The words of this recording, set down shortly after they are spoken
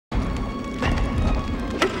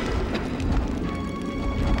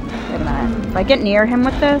If I get near him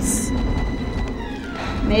with this...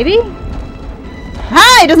 Maybe?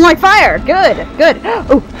 Ah, he doesn't like fire! Good, good.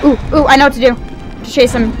 Ooh, ooh, ooh, I know what to do.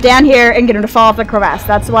 Chase him down here and get him to fall off the crevasse.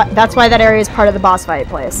 That's why that area is part of the boss fight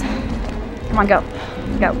place. Come on, go.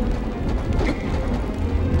 Go.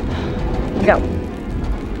 Go.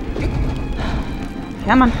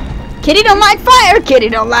 Come on. Kitty don't like fire! Kitty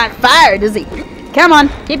don't like fire, does he? Come on,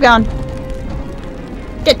 keep going.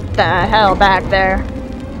 Get the hell back there.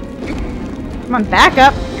 Come on, back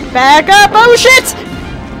up. Back up! Oh shit!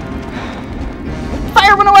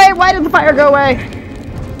 Fire went away! Why did the fire go away?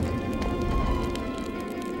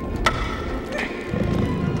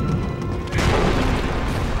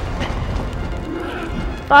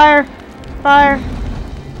 Fire! Fire!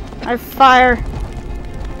 I fire!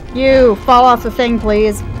 You! Fall off the thing,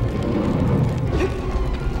 please.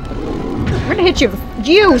 I'm gonna hit you!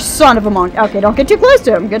 You son of a monk! Okay, don't get too close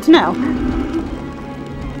to him. Good to know.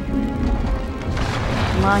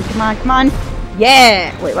 Come on, come on, come on!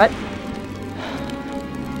 Yeah! Wait, what?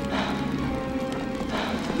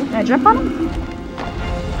 Can I jump on him?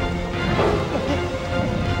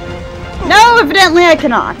 No, evidently I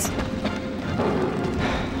cannot.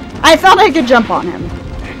 I thought I could jump on him.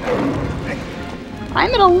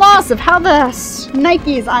 I'm at a loss of how the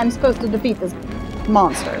Nikes I'm supposed to defeat this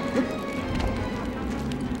monster.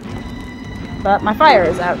 But my fire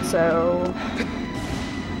is out, so...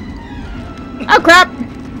 Oh crap!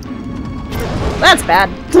 That's bad.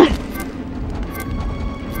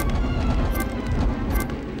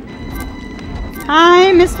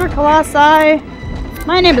 Hi, Mr. Colossi.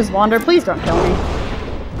 My name is Wander. Please don't kill me.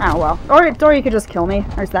 Oh well. Or you could just kill me.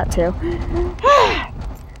 There's that too.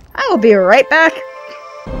 I will be right back.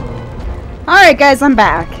 Alright guys, I'm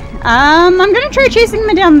back. I'm gonna try chasing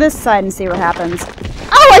him down this side and see what happens.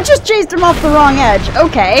 Oh, I just chased him off the wrong edge.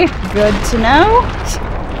 Okay, good to know.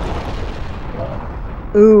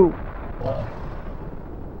 Ooh.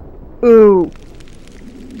 Ooh.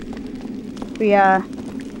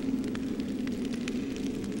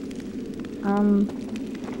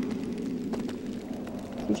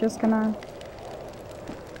 He's just gonna...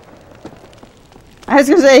 I was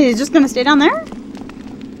gonna say, he's just gonna stay down there?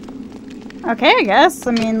 Okay, I guess.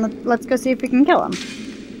 I mean, let's go see if we can kill him.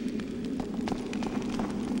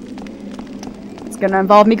 It's gonna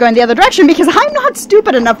involve me going the other direction because I'm not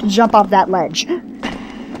stupid enough to jump off that ledge.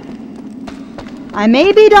 I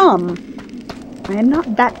may be dumb. I am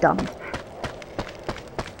not that dumb.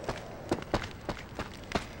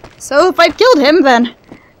 So if I'd killed him, then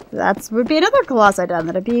that would be another Colossi down.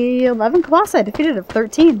 That'd be 11 Colossi defeated of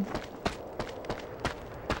 13.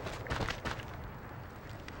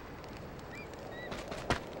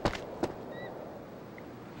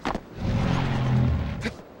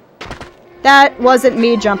 That wasn't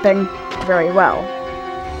me jumping very well.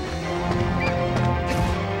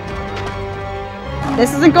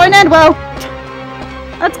 This isn't going to end well.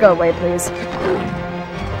 Let's go away, please.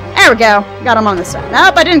 There we go. Got him on this side.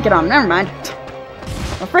 Nope, I didn't get on him. Never mind.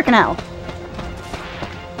 Well, frickin' hell.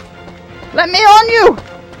 Let me on you!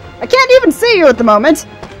 I can't even see you at the moment.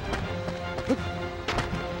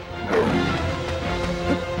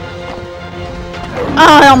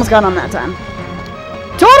 Oh, I almost got on that time.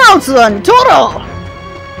 Total, son! Total!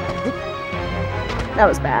 That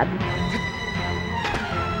was bad.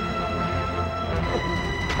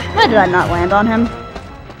 Why did I not land on him?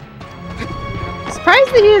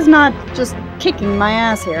 Surprised that he is not just kicking my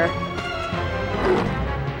ass here.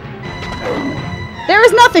 There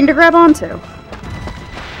is nothing to grab onto.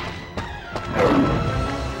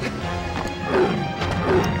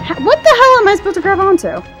 What the hell am I supposed to grab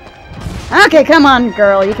onto? Okay, come on,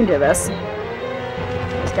 girl. You can do this.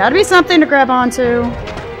 There's gotta be something to grab onto.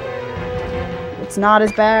 It's not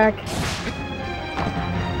his back.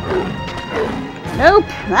 Nope,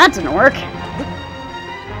 that didn't work.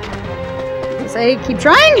 Say, keep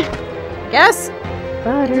trying? Guess?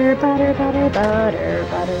 Butter, butter, butter, butter,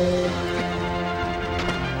 butter.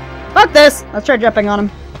 Fuck this! Let's try jumping on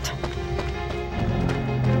him.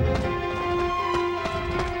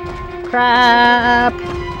 Crap!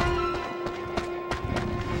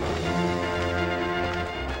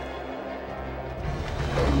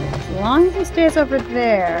 As long as he stays over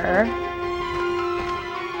there...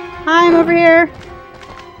 Hi, I'm over here!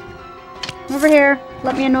 I'm over here.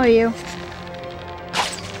 Let me annoy you.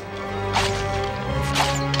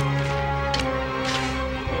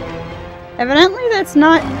 Evidently that's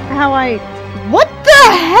not how I... What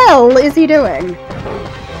the hell is he doing?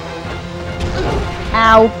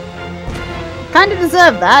 Ow. Kinda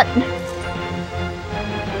deserve that.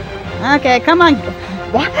 Okay, come on.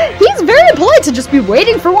 What? He's very polite to just be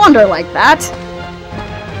waiting for Wander like that.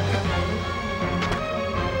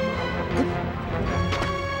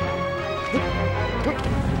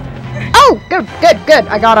 Oh, good, good, good.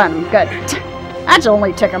 I got on him. Good. That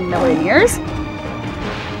only took 1,000,000 years.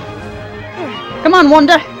 Come on,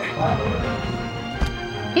 Wanda.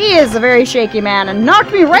 He is a very shaky man and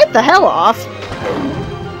knocked me right the hell off.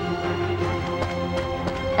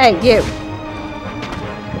 Hey, you.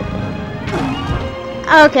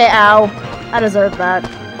 Okay, ow. I deserve that.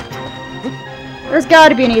 There's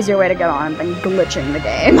gotta be an easier way to get on than glitching the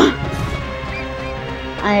game.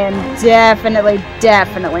 I am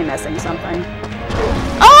definitely missing something.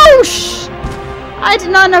 Oh, I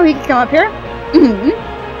did not know he could come up here.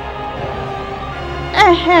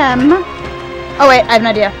 Ahem. Oh wait, I have an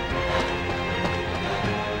idea.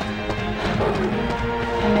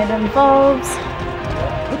 And it involves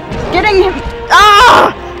getting him.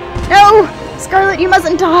 Ah! No! Scarlet, you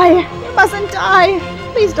mustn't die! You mustn't die!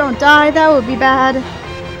 Please don't die, that would be bad.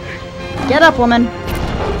 Get up, woman.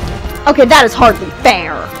 Okay, that is hardly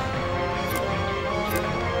fair.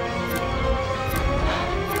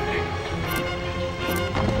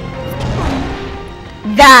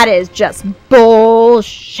 That is just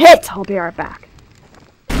bullshit. I'll be right back.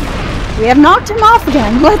 We have knocked him off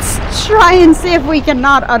again. Let's try and see if we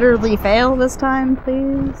cannot utterly fail this time,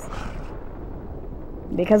 please.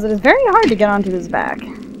 Because it is very hard to get onto his back.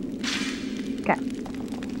 Okay.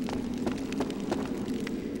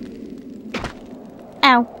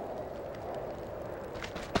 Ow.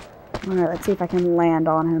 Alright, let's see if I can land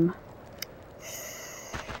on him.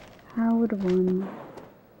 How would one...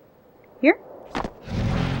 Here?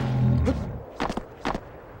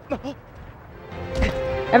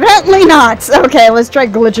 Evidently not! Okay, let's try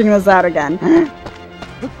glitching this out again.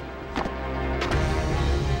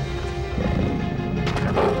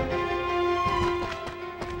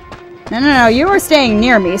 No, you are staying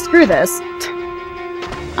near me. Screw this.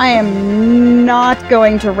 I am not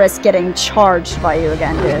going to risk getting charged by you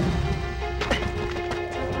again, dude.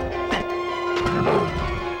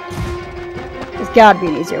 There's gotta be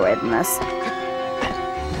an easier way than this.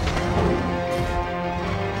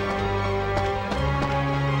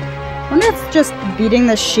 I wonder if just beating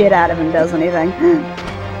the shit out of him does anything.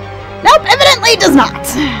 Nope, evidently does not!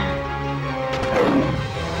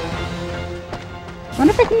 I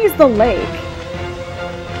wonder if I can use the lake.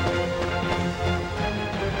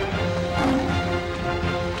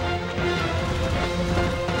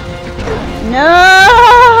 No,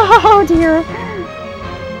 oh dear.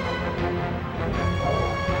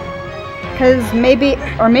 Because maybe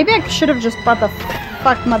I should have just brought the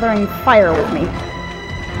fuck mothering fire with me.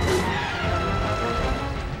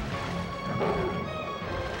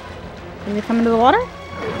 Can we come into the water?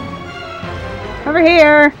 Over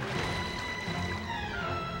here.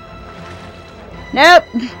 Nope.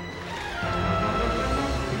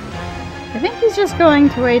 I think he's just going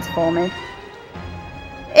to wait for me.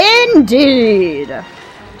 Indeed!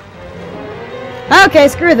 Okay,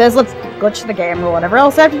 screw this. Let's glitch the game or whatever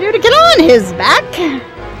else I have to do to get on his back!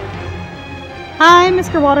 Hi,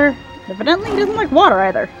 Mr. Water. Evidently he doesn't like water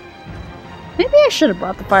either. Maybe I should have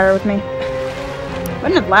brought the fire with me.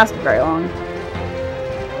 Wouldn't have lasted very long.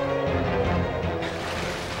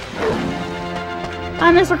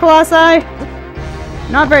 Hi, Mr. Colossi!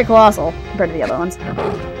 Not very colossal compared to the other ones.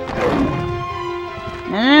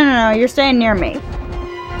 No, you're staying near me.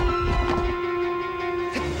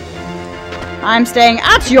 I'm staying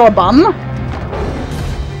at your bum!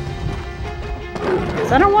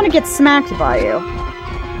 Because I don't want to get smacked by you.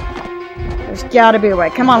 There's gotta be a way.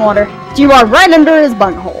 Come on, water. You are right under his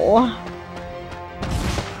bunghole.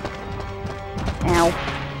 Ow.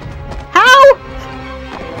 How?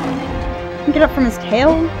 Get up from his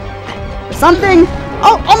tail? Or something?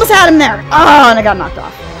 Oh, almost had him there! Oh, and I got knocked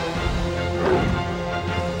off.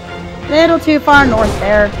 Little too far north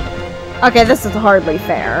there. Okay, this is hardly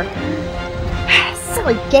fair.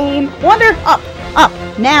 Silly game. Wander up! Up!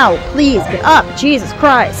 Now! Please, get up! Jesus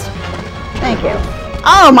Christ! Thank you.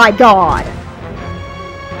 Oh my god!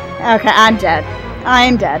 Okay, I'm dead. I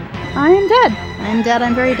am dead. I am dead. I am dead.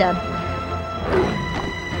 I'm very dead.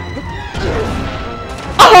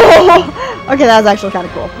 Oh! Okay, that was actually kind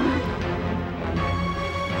of cool.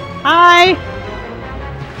 Hi!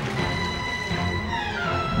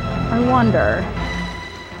 I wonder...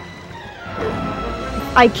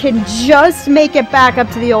 I can just make it back up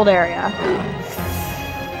to the old area.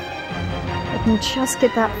 I can just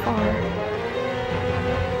get that far.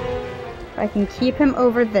 I can keep him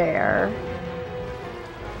over there.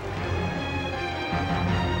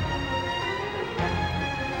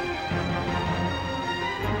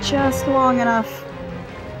 Just long enough.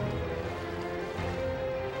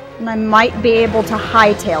 And I might be able to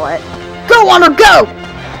hightail it. Go on or go!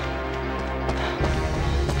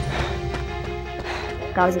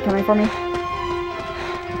 God, is he coming for me?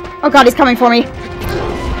 Oh god, he's coming for me!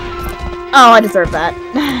 Oh, I deserve that.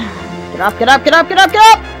 Get up, get up, get up, get up, get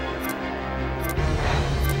up!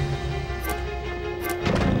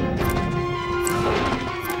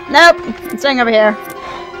 Nope, I'm staying over here.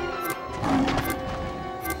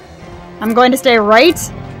 I'm going to stay right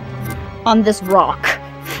on this rock.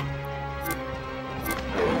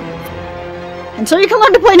 Until you can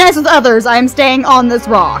learn to play nice with others, I am staying on this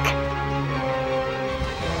rock.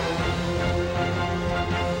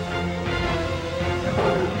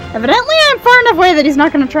 Evidently, I'm far enough away that he's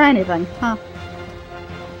not going to try anything. Huh.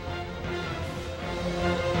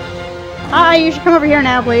 Hi, you should come over here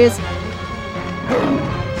now, please.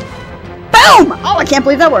 Boom! Oh, I can't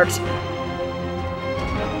believe that worked.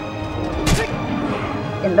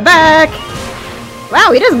 In the back.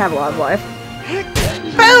 Wow, he doesn't have a lot of life.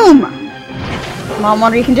 Boom! Come on,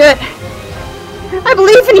 Wonder, you can do it. I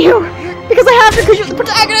believe in you! Because I have to, because you're the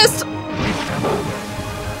protagonist!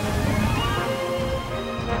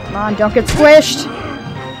 Come on, don't get squished.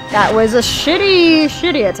 That was a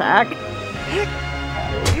shitty attack.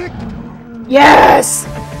 Yes!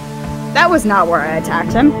 That was not where I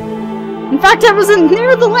attacked him. In fact, I was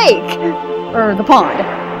near the lake. Or the pond.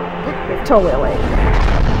 It's totally a lake.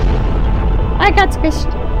 I got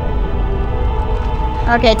squished.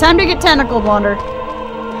 Okay, time to get tentacled, Wander.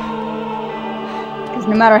 Because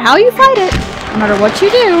no matter how you fight it, no matter what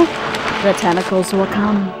you do, the tentacles will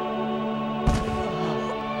come.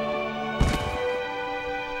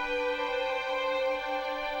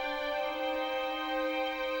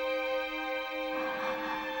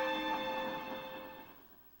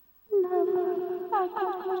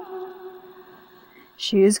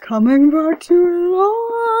 She's coming back to life.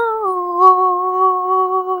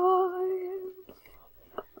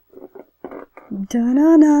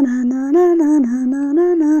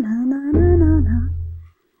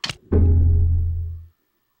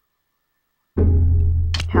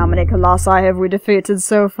 How many Colossi have we defeated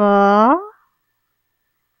so far?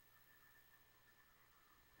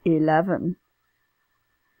 11.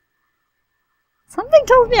 Something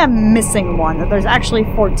tells me I'm missing one, that there's actually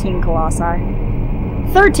 14 Colossi.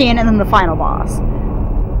 13 and then the final boss.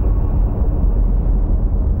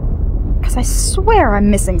 Because I swear I'm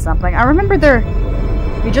missing something. I remember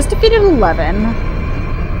we just defeated 11.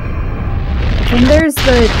 And there's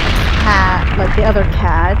the cat, like the other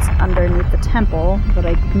cat underneath the temple that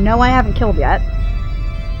I know I haven't killed yet.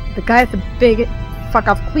 The guy with the big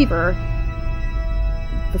fuck-off cleaver.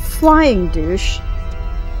 The flying douche.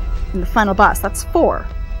 And the final boss. That's 4.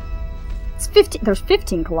 It's 15. There's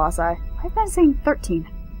 15 Colossi. I've been saying 13.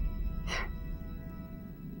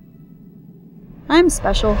 I'm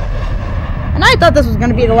special. And I thought this was going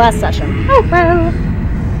to be the last session. Oh well.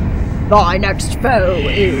 Thy next foe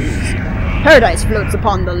is... Paradise floats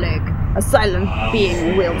upon the lake. A silent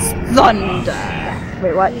being wields thunder.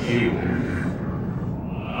 Wait, what?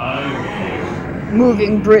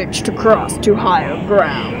 Moving bridge to cross to higher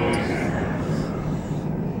ground.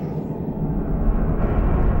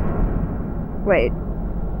 Wait.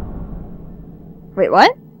 Wait,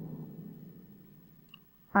 what?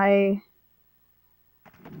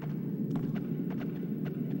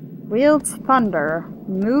 Wields thunder.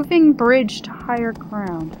 Moving bridge to higher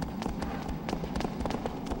ground.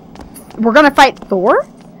 We're gonna fight Thor?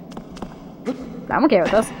 I'm okay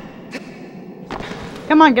with this.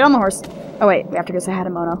 Come on, get on the horse. Oh wait, we have to go say hi to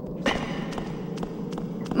Mono.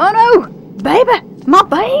 Mono! Baby! My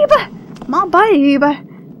baby! My baby!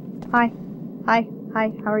 Hi. Hi.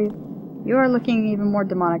 Hi, how are you? You are looking even more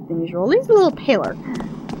demonic than usual. At least a little paler.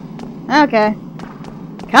 Okay.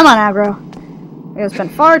 Come on, aggro. We have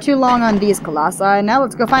spent far too long on these Colossi. Now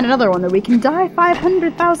let's go find another one that we can die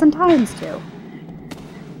 500,000 times to.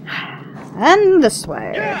 And this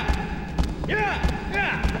way. Yeah!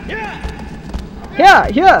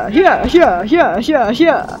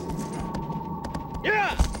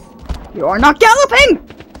 You are not galloping!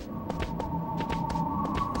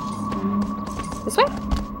 This way?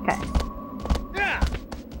 Okay.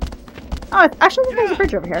 Oh, actually, I think there's a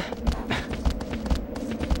bridge over here.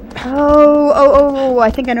 Oh,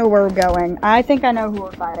 I think I know where we're going. I think I know who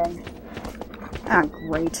we're fighting. Ah,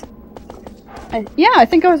 great. Yeah, I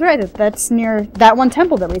think I was right. That's near that one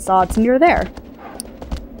temple that we saw. It's near there.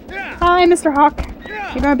 Hi, Mr. Hawk.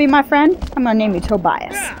 You gonna be my friend? I'm gonna name you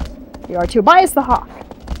Tobias. You are Tobias the Hawk.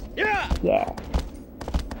 Yeah.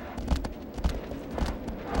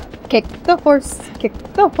 Kick the horse, kick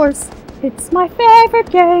the horse. It's my favorite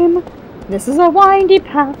game. This is a windy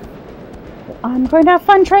path. I'm going to have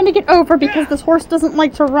fun trying to get over because this horse doesn't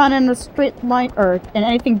like to run in a straight line, or in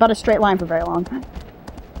anything but a straight line for very long.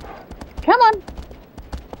 Come on.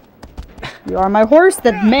 You are my horse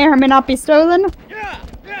that may or may not be stolen.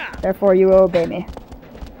 Therefore, you obey me.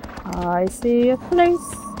 I see a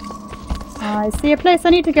place. I see a place I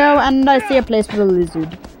need to go, and I see a place for the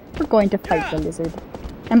lizard. We're going to fight the lizard.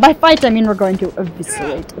 And by fight, I mean we're going to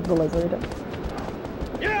eviscerate the lizard.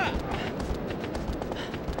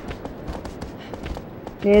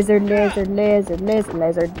 Lizard, lizard, lizard, lizard,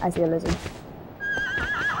 lizard. I see a lizard.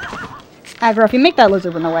 Aggro, if you make that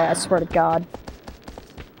lizard run away, I swear to God.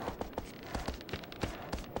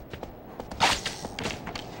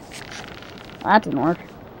 That didn't work.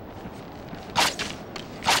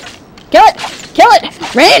 Kill it! Kill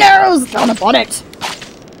it! Rain arrows down upon it!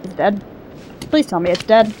 It's dead. Please tell me it's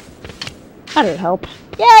dead. That did help.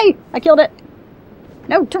 Yay! I killed it!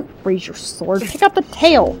 No, don't raise your sword. Pick up the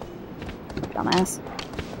tail. Dumbass.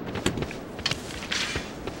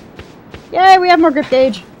 Yay, we have more grip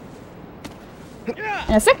gauge.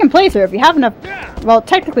 In a second playthrough, if you have enough... Well,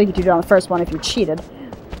 technically you could do it on the first one if you cheated.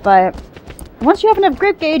 But once you have enough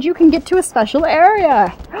grip gauge, you can get to a special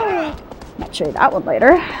area. Might show you that one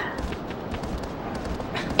later.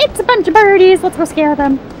 It's a bunch of birdies. Let's go scare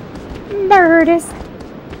them. Birdies.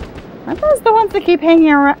 Aren't those the ones that keep hanging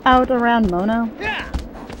out around Mono?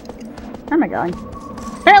 Where am I going?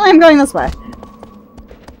 Apparently I'm going this way.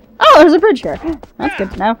 Oh, there's a bridge here. That's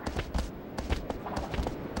good to know.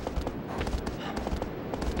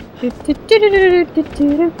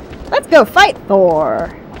 Let's go fight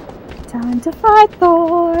Thor. Time to fight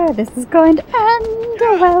Thor. This is going to end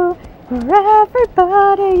well for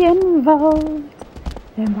everybody involved.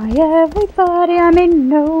 And by everybody, I mean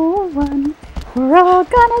no one. We're all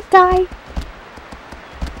gonna die.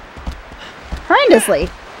 Horrendously.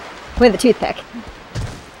 With a toothpick.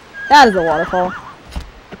 That is a waterfall.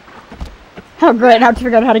 Oh great, now I have to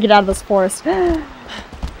figure out how to get out of this forest.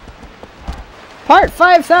 Part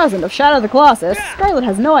 5000 of Shadow of the Colossus. Scarlet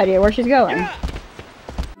has no idea where she's going.